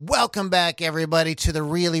Welcome back, everybody, to the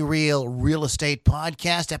Really Real Real Estate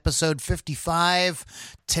Podcast, episode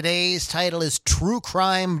 55. Today's title is True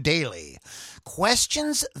Crime Daily.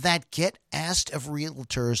 Questions that get asked of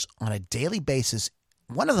realtors on a daily basis.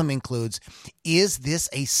 One of them includes, is this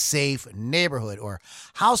a safe neighborhood? Or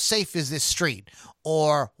how safe is this street?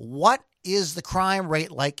 Or what is the crime rate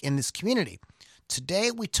like in this community?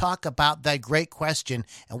 Today, we talk about that great question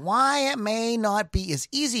and why it may not be as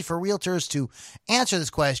easy for realtors to answer this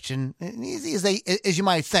question as you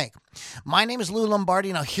might think. My name is Lou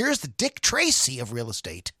Lombardi. Now, here's the Dick Tracy of real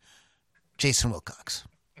estate, Jason Wilcox.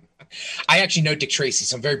 I actually know Dick Tracy,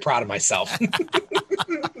 so I'm very proud of myself.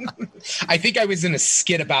 I think I was in a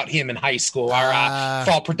skit about him in high school, our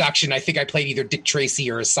fall production. I think I played either Dick Tracy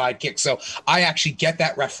or a sidekick, so I actually get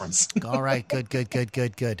that reference. All right,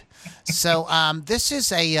 good. So this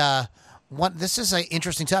is an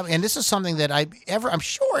interesting topic, and this is something that I'm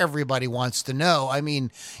sure everybody wants to know. I mean,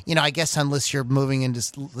 I guess unless you're moving into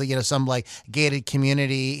some like gated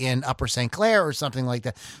community in Upper St. Clair or something like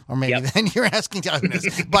that, or maybe then you're asking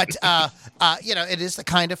this. But it is the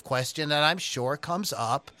kind of question that I'm sure comes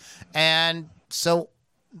up, and so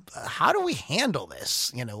how do we handle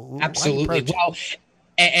this? Absolutely. Well.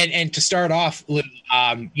 And to start off,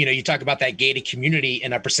 you talk about that gated community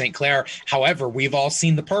in Upper St. Clair. However, we've all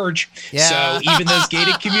seen The Purge. Yeah. So even those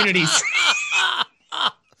gated communities,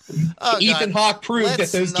 Ethan Hawke proved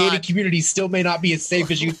that those gated communities still may not be as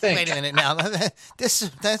safe as you think. Wait a minute now.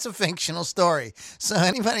 That's a fictional story. So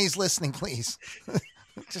anybody who's listening, please.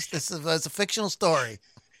 This is a fictional story.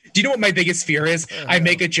 Do you know what my biggest fear is? I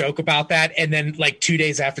make a joke about that, and then like 2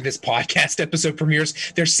 days after this podcast episode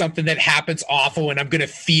premieres, there's something that happens awful, and I'm going to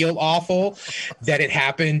feel awful that it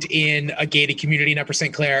happened in a gated community in Upper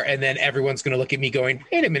St. Clair, and then everyone's going to look at me going,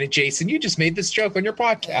 wait a minute, Jason, you just made this joke on your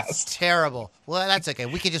podcast. That's terrible. Well, that's okay.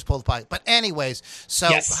 We can just pull the podcast. But anyways, so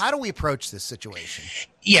How do we approach this situation?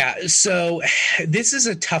 Yeah, so this is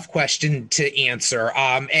a tough question to answer.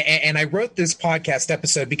 And I wrote this podcast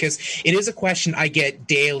episode because it is a question I get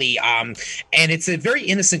daily. And it's a very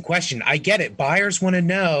innocent question. I get it. Buyers want to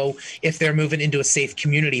know if they're moving into a safe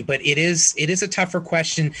community, but it is a tougher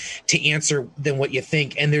question to answer than what you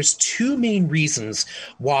think. And there's two main reasons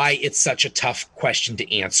why it's such a tough question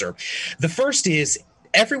to answer. The first is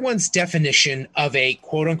everyone's definition of a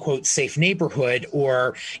quote unquote safe neighborhood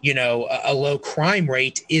or, a low crime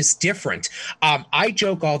rate is different. I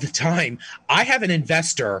joke all the time. I have an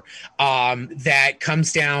investor that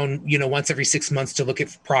comes down, once every 6 months to look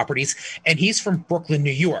at properties, and he's from Brooklyn,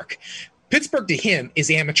 New York. Pittsburgh to him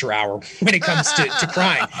is amateur hour when it comes to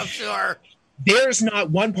crime. I'm sure. There's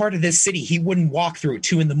not one part of this city he wouldn't walk through at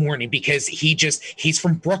 2 a.m. because he's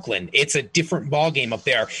from Brooklyn. It's a different ballgame up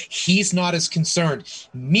there. He's not as concerned.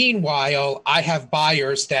 Meanwhile, I have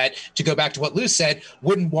buyers that, to go back to what Lou said,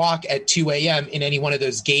 wouldn't walk at 2 a.m. in any one of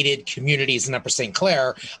those gated communities in Upper St.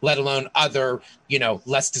 Clair, let alone other,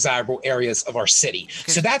 less desirable areas of our city.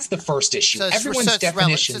 Okay. So that's the first issue. So everyone's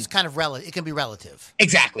definition. It's kind of relative. It can be relative.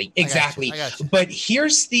 Exactly. I got you. But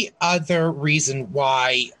here's the other reason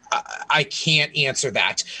why I can't answer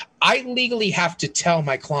that. I legally have to tell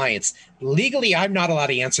my clients, legally, I'm not allowed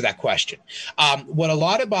to answer that question. What a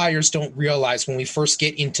lot of buyers don't realize when we first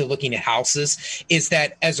get into looking at houses is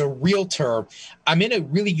that as a realtor, I'm in a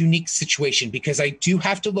really unique situation because I do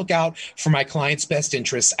have to look out for my client's best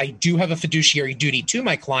interests. I do have a fiduciary duty to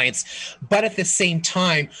my clients, but at the same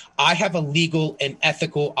time, I have a legal and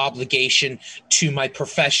ethical obligation to my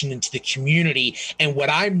profession and to the community. And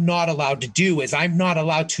what I'm not allowed to do is I'm not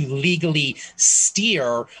allowed to legally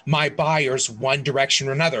steer my buyers one direction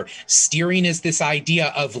or another. Steering is this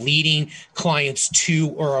idea of leading clients to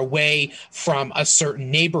or away from a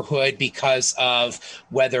certain neighborhood because of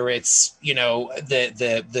whether it's,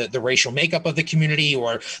 the racial makeup of the community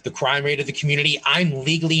or the crime rate of the community. I'm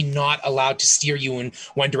legally not allowed to steer you in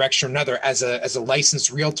one direction or another. As a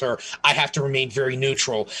licensed realtor, I have to remain very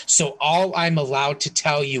neutral. So all I'm allowed to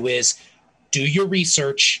tell you is do your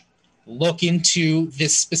research, look into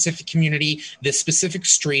this specific community, this specific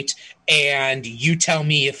street, and you tell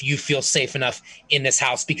me if you feel safe enough in this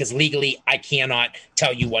house, because legally I cannot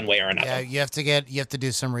tell you one way or another. Yeah, you have to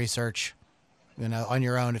do some research, on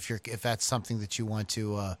your own if that's something that you want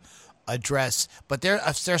to address. But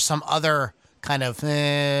there's some other kind of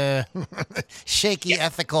shaky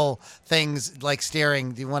ethical things like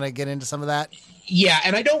steering. Do you want to get into some of that? Yeah,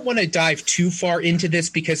 and I don't want to dive too far into this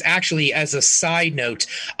because actually, as a side note,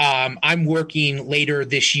 I'm working later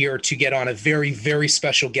this year to get on a very, very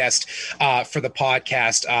special guest for the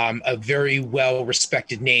podcast, a very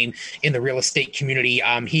well-respected name in the real estate community.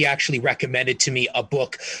 He actually recommended to me a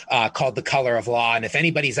book called The Color of Law. And if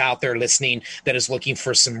anybody's out there listening that is looking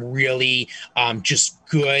for some really just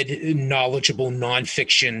good, knowledgeable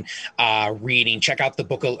nonfiction reading, check out the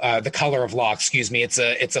book, The Color of Law. Excuse me. It's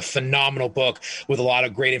a phenomenal book with a lot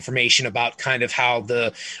of great information about kind of how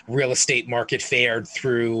the real estate market fared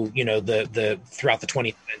through, the throughout the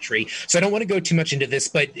 20th century. So I don't want to go too much into this,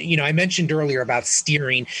 but I mentioned earlier about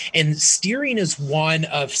steering, and steering is one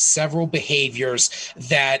of several behaviors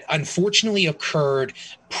that unfortunately occurred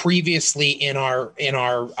previously in our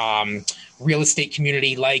real estate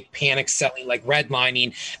community, like panic selling, like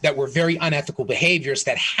redlining, that were very unethical behaviors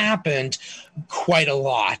that happened quite a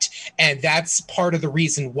lot. And that's part of the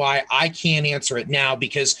reason why I can't answer it now,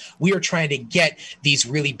 because we are trying to get these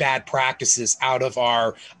really bad practices out of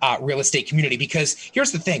our real estate community. Because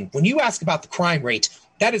here's the thing, when you ask about the crime rate,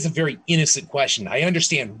 that is a very innocent question. I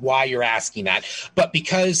understand why you're asking that, but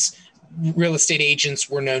because real estate agents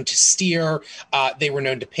were known to steer, they were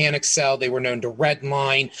known to panic sell, they were known to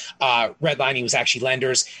redline. Redlining was actually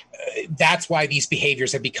lenders. That's why these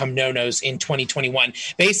behaviors have become no-nos in 2021.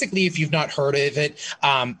 Basically, if you've not heard of it,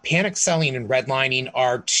 panic selling and redlining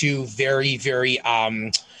are two very, very,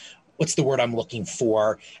 what's the word I'm looking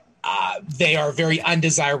for? They are very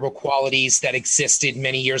undesirable qualities that existed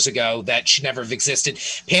many years ago that should never have existed.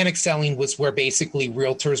 Panic selling was where basically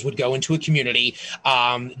realtors would go into a community.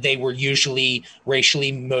 They were usually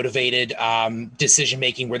racially motivated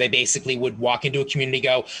decision-making, where they basically would walk into a community,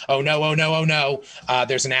 go, oh no, oh no, oh no,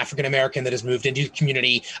 there's an African-American that has moved into the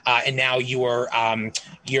community, and now your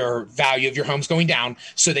value of your home's going down.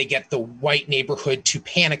 So they get the white neighborhood to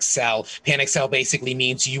panic sell. Panic sell basically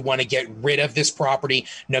means you want to get rid of this property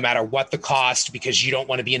no matter what the cost, because you don't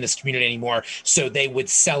want to be in this community anymore. So they would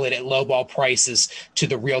sell it at lowball prices to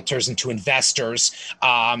the realtors and to investors,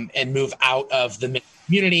 and move out of the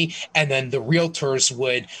community. And then the realtors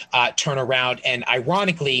would turn around and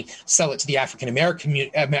ironically sell it to the African American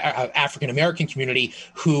community,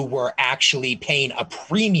 who were actually paying a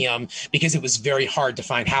premium because it was very hard to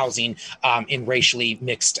find housing in racially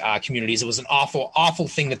mixed communities. It was an awful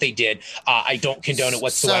thing that they did. I don't condone it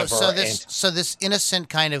whatsoever. So this innocent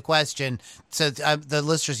kind of question. So the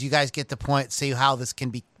listeners, you guys get the point. See how this can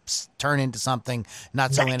be turn into something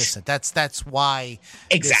not so innocent. That's why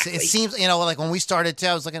exactly. It seems, like when we started too,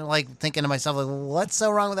 I was thinking to myself, like, what's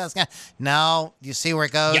so wrong with that guy? Now you see where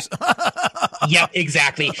it goes. Yeah,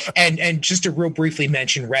 exactly. And just to real briefly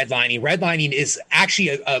mention redlining. Redlining is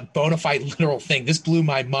actually a bona fide literal thing. This blew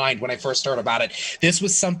my mind when I first heard about it. This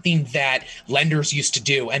was something that lenders used to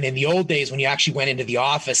do. And in the old days, when you actually went into the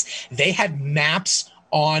office, they had maps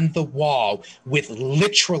on the wall with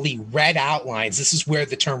literally red outlines. This is where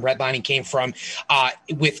the term redlining came from,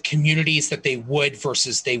 with communities that they would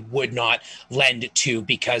versus they would not lend to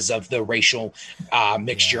because of the racial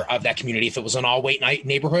mixture of that community. If it was an all-white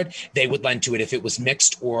neighborhood, they would lend to it. If it was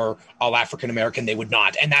mixed or all African-American, they would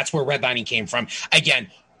not. And that's where redlining came from.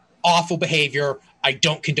 Again, awful behavior. I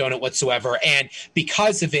don't condone it whatsoever. And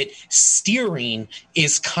because of it, steering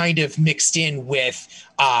is kind of mixed in with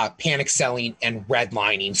panic selling and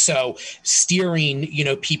redlining. So steering,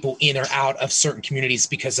 people in or out of certain communities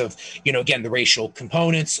because of, again, the racial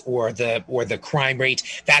components or the crime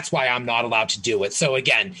rate. That's why I'm not allowed to do it. So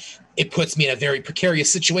again, it puts me in a very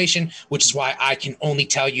precarious situation, which is why I can only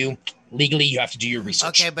tell you legally you have to do your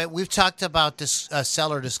research. Okay, but we've talked about this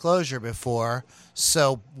seller disclosure before.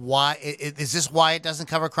 So why is this why it doesn't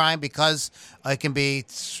cover crime? Because it can be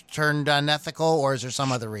turned unethical, or is there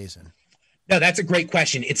some other reason? No, that's a great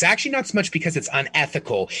question. It's actually not so much because it's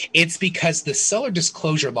unethical. It's because the seller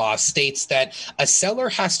disclosure law states that a seller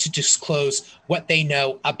has to disclose what they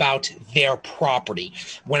know about their property.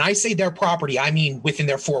 When I say their property, I mean within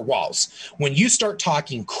their four walls. When you start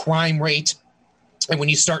talking crime rate, and when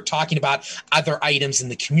you start talking about other items in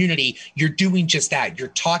the community, you're doing just that. You're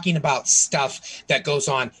talking about stuff that goes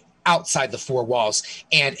on outside the four walls.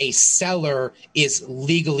 And a seller is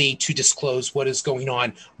legally to disclose what is going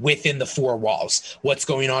on within the four walls, what's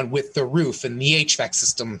going on with the roof and the HVAC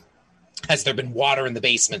system. Has there been water in the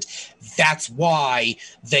basement? That's why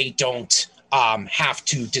they don't have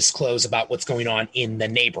to disclose about what's going on in the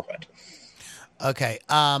neighborhood. Okay,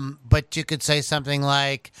 but you could say something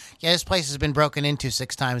like, yeah, this place has been broken into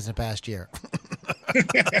 6 times in the past year.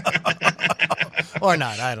 Or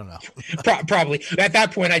not, I don't know. Probably. At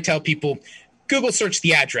that point, I tell people, Google search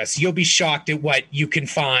the address. You'll be shocked at what you can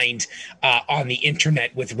find on the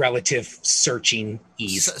internet with relative searching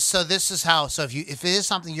ease. So this is how. So if it is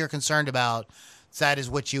something you're concerned about, that is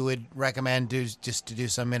what you would recommend just to do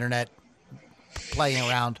some internet playing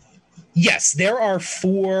around. Yes, there are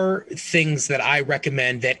 4 things that I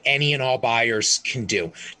recommend that any and all buyers can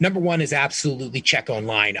do. Number 1 is absolutely check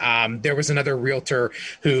online. There was another realtor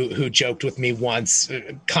who joked with me once,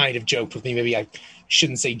 kind of joked with me. Maybe I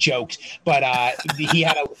shouldn't say joked, but he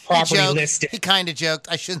had a property listed. He kind of joked.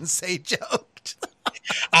 I shouldn't say joked.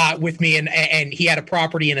 With me, and he had a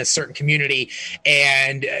property in a certain community,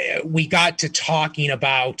 and we got to talking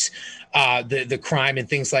about the crime and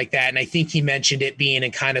things like that. And I think he mentioned it being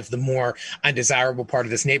in kind of the more undesirable part of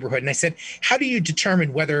this neighborhood. And I said, how do you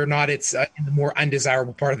determine whether or not it's in the more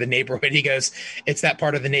undesirable part of the neighborhood? He goes, it's that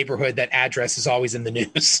part of the neighborhood that address is always in the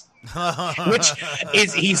news. Which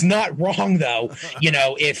is, he's not wrong though.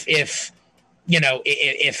 If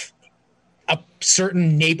a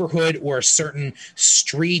certain neighborhood or a certain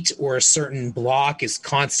street or a certain block is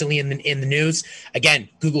constantly in the news, again,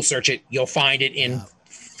 Google search it. You'll find it in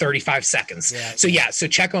 35 seconds. So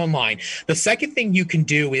check online. The second thing you can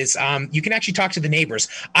do is you can actually talk to the neighbors.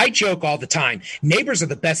 I joke all the time. Neighbors are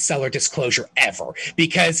the best seller disclosure ever,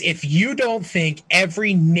 because if you don't think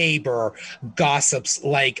every neighbor gossips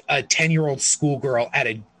like a 10-year-old schoolgirl at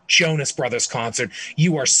a Jonas Brothers concert,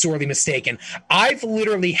 you are sorely mistaken. I've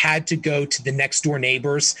literally had to go to the next door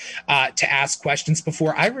neighbors to ask questions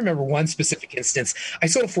before. I remember one specific instance. I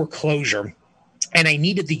sold a foreclosure, and I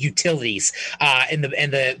needed the utilities and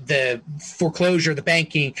the foreclosure, the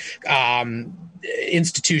banking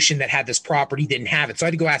institution that had this property didn't have it. So I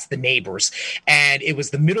had to go ask the neighbors. And it was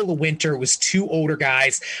the middle of winter. It was 2 older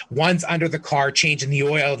guys. One's under the car changing the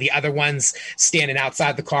oil. The other one's standing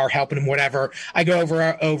outside the car helping him, whatever. I go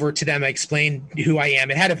over to them. I explain who I am.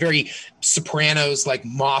 It had a very Sopranos, like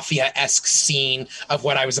mafia-esque scene of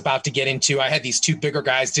what I was about to get into. I had these 2 bigger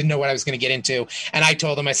guys, didn't know what I was going to get into. And I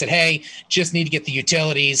told them, I said, hey, just need to get the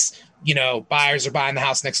utilities. Buyers are buying the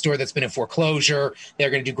house next door that's been in foreclosure. They're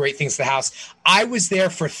going to do great things to the house. I was there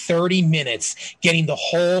for 30 minutes getting the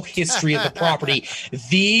whole history of the property.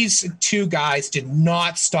 These 2 guys did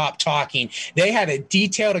not stop talking. They had a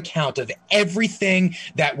detailed account of everything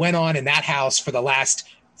that went on in that house for the last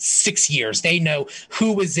 6 years. They know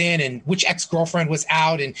who was in and which ex-girlfriend was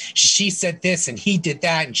out, and she said this and he did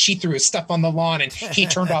that, and she threw his stuff on the lawn and he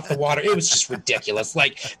turned off the water. It was just ridiculous.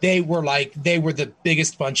 They were the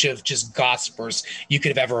biggest bunch of just gossipers you could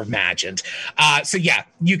have ever imagined. So yeah,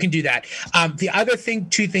 you can do that. The other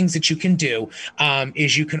 2 things that you can do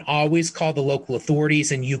is you can always call the local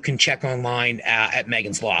authorities, and you can check online at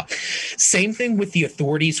Megan's Law. Same thing with the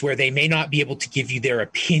authorities, where they may not be able to give you their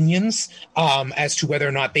opinions as to whether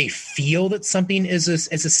or not they feel that something is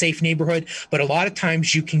a safe neighborhood, but a lot of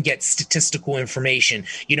times you can get statistical information.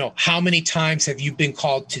 How many times have you been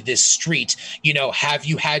called to this street? Have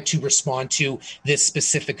you had to respond to this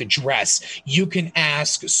specific address? You can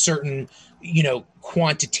ask certain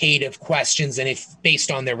quantitative questions, and if based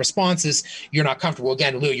on their responses you're not comfortable,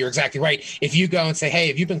 again, Lou, you're exactly right. If you go and say, hey,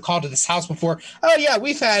 have you been called to this house before? Oh yeah,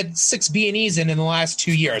 we've had 6 B&Es in the last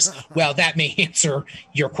 2 years. Well, that may answer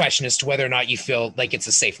your question as to whether or not you feel like it's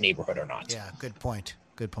a safe neighborhood or not. Yeah, good point.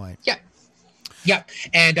 Yeah.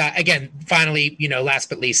 And again, finally, last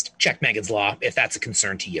but least, check Megan's Law if that's a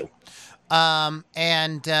concern to you.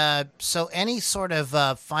 So any sort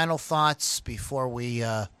of final thoughts before we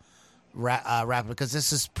wrap it, because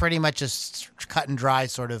this is pretty much a cut and dry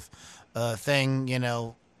sort of thing,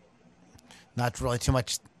 not really too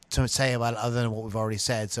much to say about it other than what we've already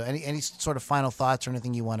said. So any sort of final thoughts or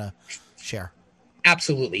anything you want to share?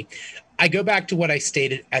 Absolutely. I go back to what I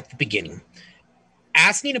stated at the beginning.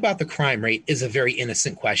 Asking about the crime rate is a very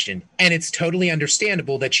innocent question, and it's totally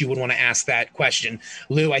understandable that you would want to ask that question.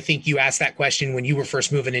 Lou, I think you asked that question when you were first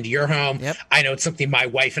moving into your home. Yep. I know it's something my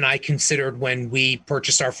wife and I considered when we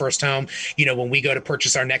purchased our first home. When we go to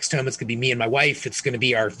purchase our next home, it's going to be me and my wife. It's going to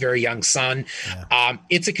be our very young son. Yeah.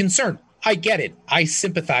 It's a concern. I get it. I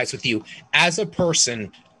sympathize with you. As a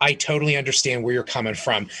person, I totally understand where you're coming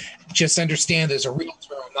from. Just understand there's a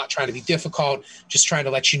realtor. I'm not trying to be difficult, just trying to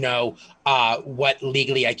let you know what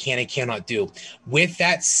legally I can and cannot do. With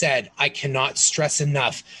that said, I cannot stress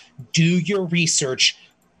enough, do your research,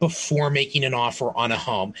 before making an offer on a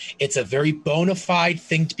home. It's a very bona fide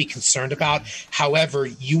thing to be concerned about. However,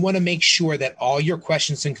 you want to make sure that all your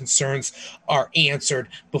questions and concerns are answered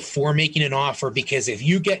before making an offer, because if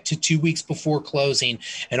you get to 2 weeks before closing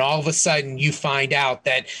and all of a sudden you find out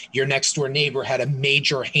that your next door neighbor had a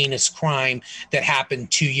major heinous crime that happened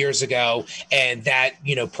 2 years ago, and that,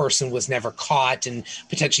 person was never caught and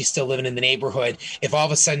potentially still living in the neighborhood, if all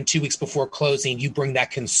of a sudden 2 weeks before closing you bring that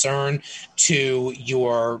concern to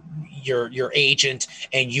your agent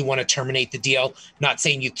and you want to terminate the deal, not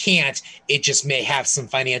saying you can't, it just may have some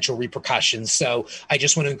financial repercussions. So I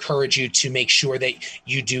just want to encourage you to make sure that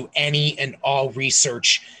you do any and all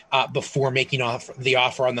research before making the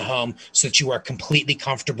offer on the home, so that you are completely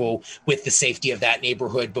comfortable with the safety of that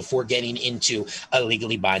neighborhood before getting into a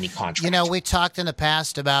legally binding contract. We talked in the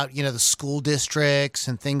past about, the school districts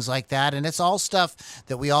and things like that, and it's all stuff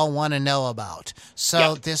that we all want to know about.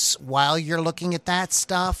 So while you're looking at that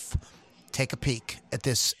stuff, take a peek at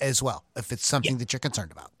this as well, if it's something that you're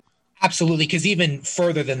concerned about. Absolutely, because even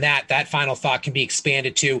further than that, that final thought can be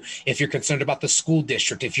expanded to if you're concerned about the school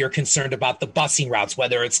district, if you're concerned about the busing routes,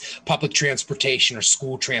 whether it's public transportation or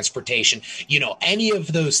school transportation, any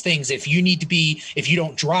of those things. If you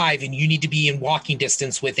don't drive and you need to be in walking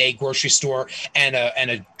distance with a grocery store and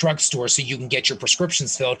a drugstore so you can get your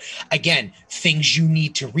prescriptions filled, again, things you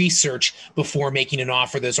need to research before making an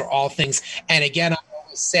offer. Those are all things. And again, I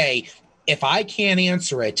always say, if I can't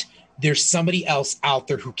answer it, there's somebody else out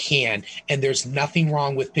there who can, and there's nothing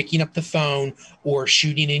wrong with picking up the phone or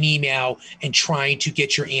shooting an email and trying to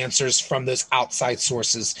get your answers from those outside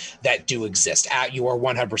sources that do exist. You are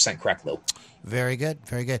 100% correct, Lou. Very good.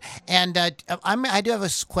 Very good. And I do have a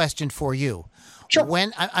question for you. Sure.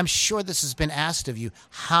 I'm sure this has been asked of you,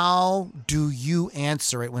 how do you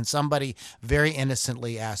answer it when somebody very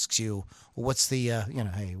innocently asks you, what's the,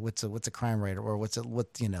 hey, what's a crime rate, or what's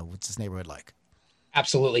this neighborhood like?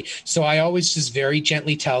 Absolutely. So I always just very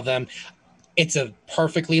gently tell them, it's a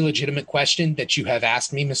perfectly legitimate question that you have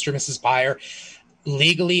asked me, Mr. and Mrs. Buyer.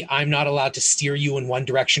 Legally, I'm not allowed to steer you in one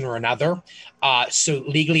direction or another. So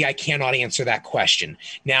legally, I cannot answer that question.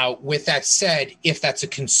 Now, with that said, if that's a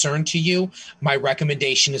concern to you, my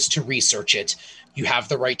recommendation is to research it. You have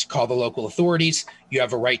the right to call the local authorities. You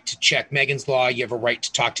have a right to check Megan's Law. You have a right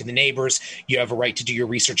to talk to the neighbors. You have a right to do your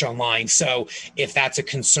research online. So if that's a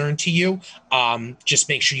concern to you, just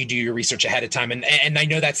make sure you do your research ahead of time. And I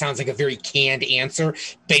know that sounds like a very canned answer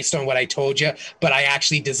based on what I told you, but I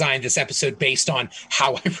actually designed this episode based on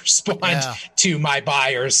how I respond to my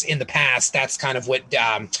buyers in the past. That's kind of what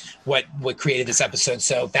created this episode.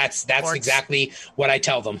 So that's exactly what I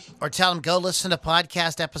tell them. Or tell them, go listen to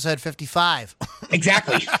podcast episode 55.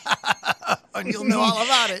 Exactly. And you'll know all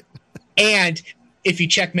about it. And if you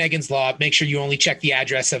check Megan's Law, make sure you only check the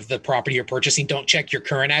address of the property you're purchasing. Don't check your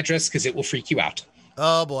current address, because it will freak you out.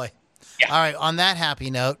 Oh, boy. Yeah. All right. On that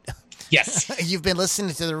happy note. Yes. You've been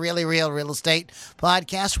listening to the Really Real Real Estate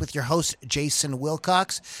Podcast with your host, Jason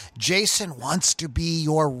Wilcox. Jason wants to be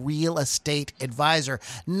your real estate advisor,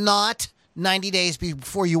 not 90 days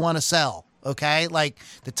before you want to sell. Okay, like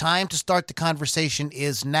the time to start the conversation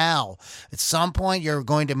is now. At some point, you're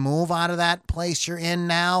going to move out of that place you're in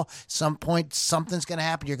now. Some point, something's going to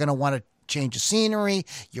happen. You're going to want to change of scenery.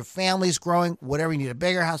 Your family's growing. Whatever, you need a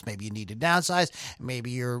bigger house. Maybe you need to downsize. Maybe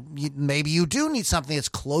you do need something that's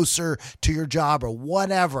closer to your job or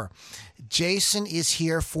whatever. Jason is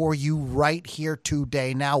here for you right here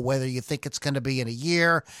today. Now, whether you think it's going to be in a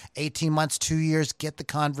year, 18 months, 2 years, get the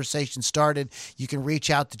conversation started. You can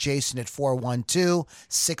reach out to Jason at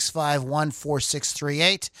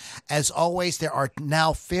 412-651-4638. As always, there are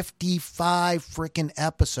now 55 freaking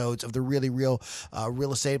episodes of the Really Real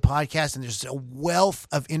Real Estate Podcast, and there's a wealth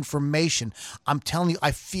of information. I'm telling you,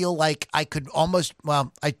 I feel like I could almost,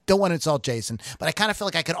 well, I don't want to insult Jason, but I kind of feel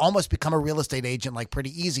like I could almost become a real estate agent like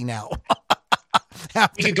pretty easy now.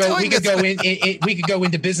 We could go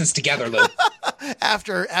into business together, Lou.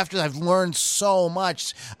 After I've learned so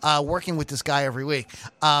much working with this guy every week.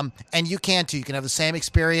 And you can too. You can have the same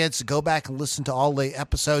experience. Go back and listen to all the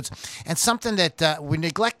episodes. And something that we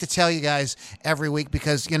neglect to tell you guys every week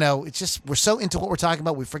because, it's just we're so into what we're talking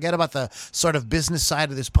about. We forget about the sort of business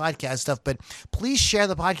side of this podcast stuff. But please share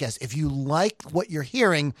the podcast. If you like what you're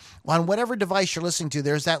hearing on whatever device you're listening to,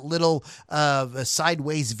 there's that little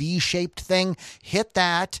sideways V-shaped thing. Hit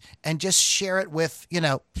that and just share it with,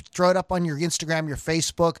 throw it up on your Instagram, your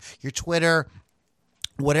Facebook, your Twitter,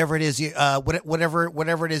 whatever it is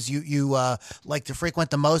whatever it is you like to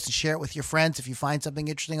frequent the most, and share it with your friends if you find something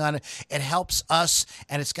interesting on it. It helps us,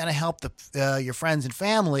 and it's going to help your friends and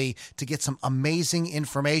family to get some amazing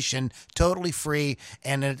information, totally free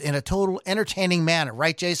and in a total entertaining manner,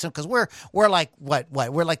 right, Jason? Because we're like what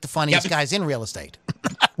we're like the funniest guys in real estate.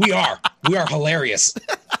 We are hilarious.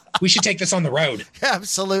 We should take this on the road.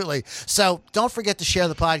 Absolutely. So don't forget to share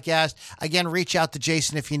the podcast. Again, reach out to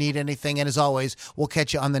Jason if you need anything. And as always, we'll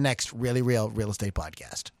catch you on the next Really Real Real Estate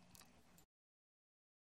Podcast.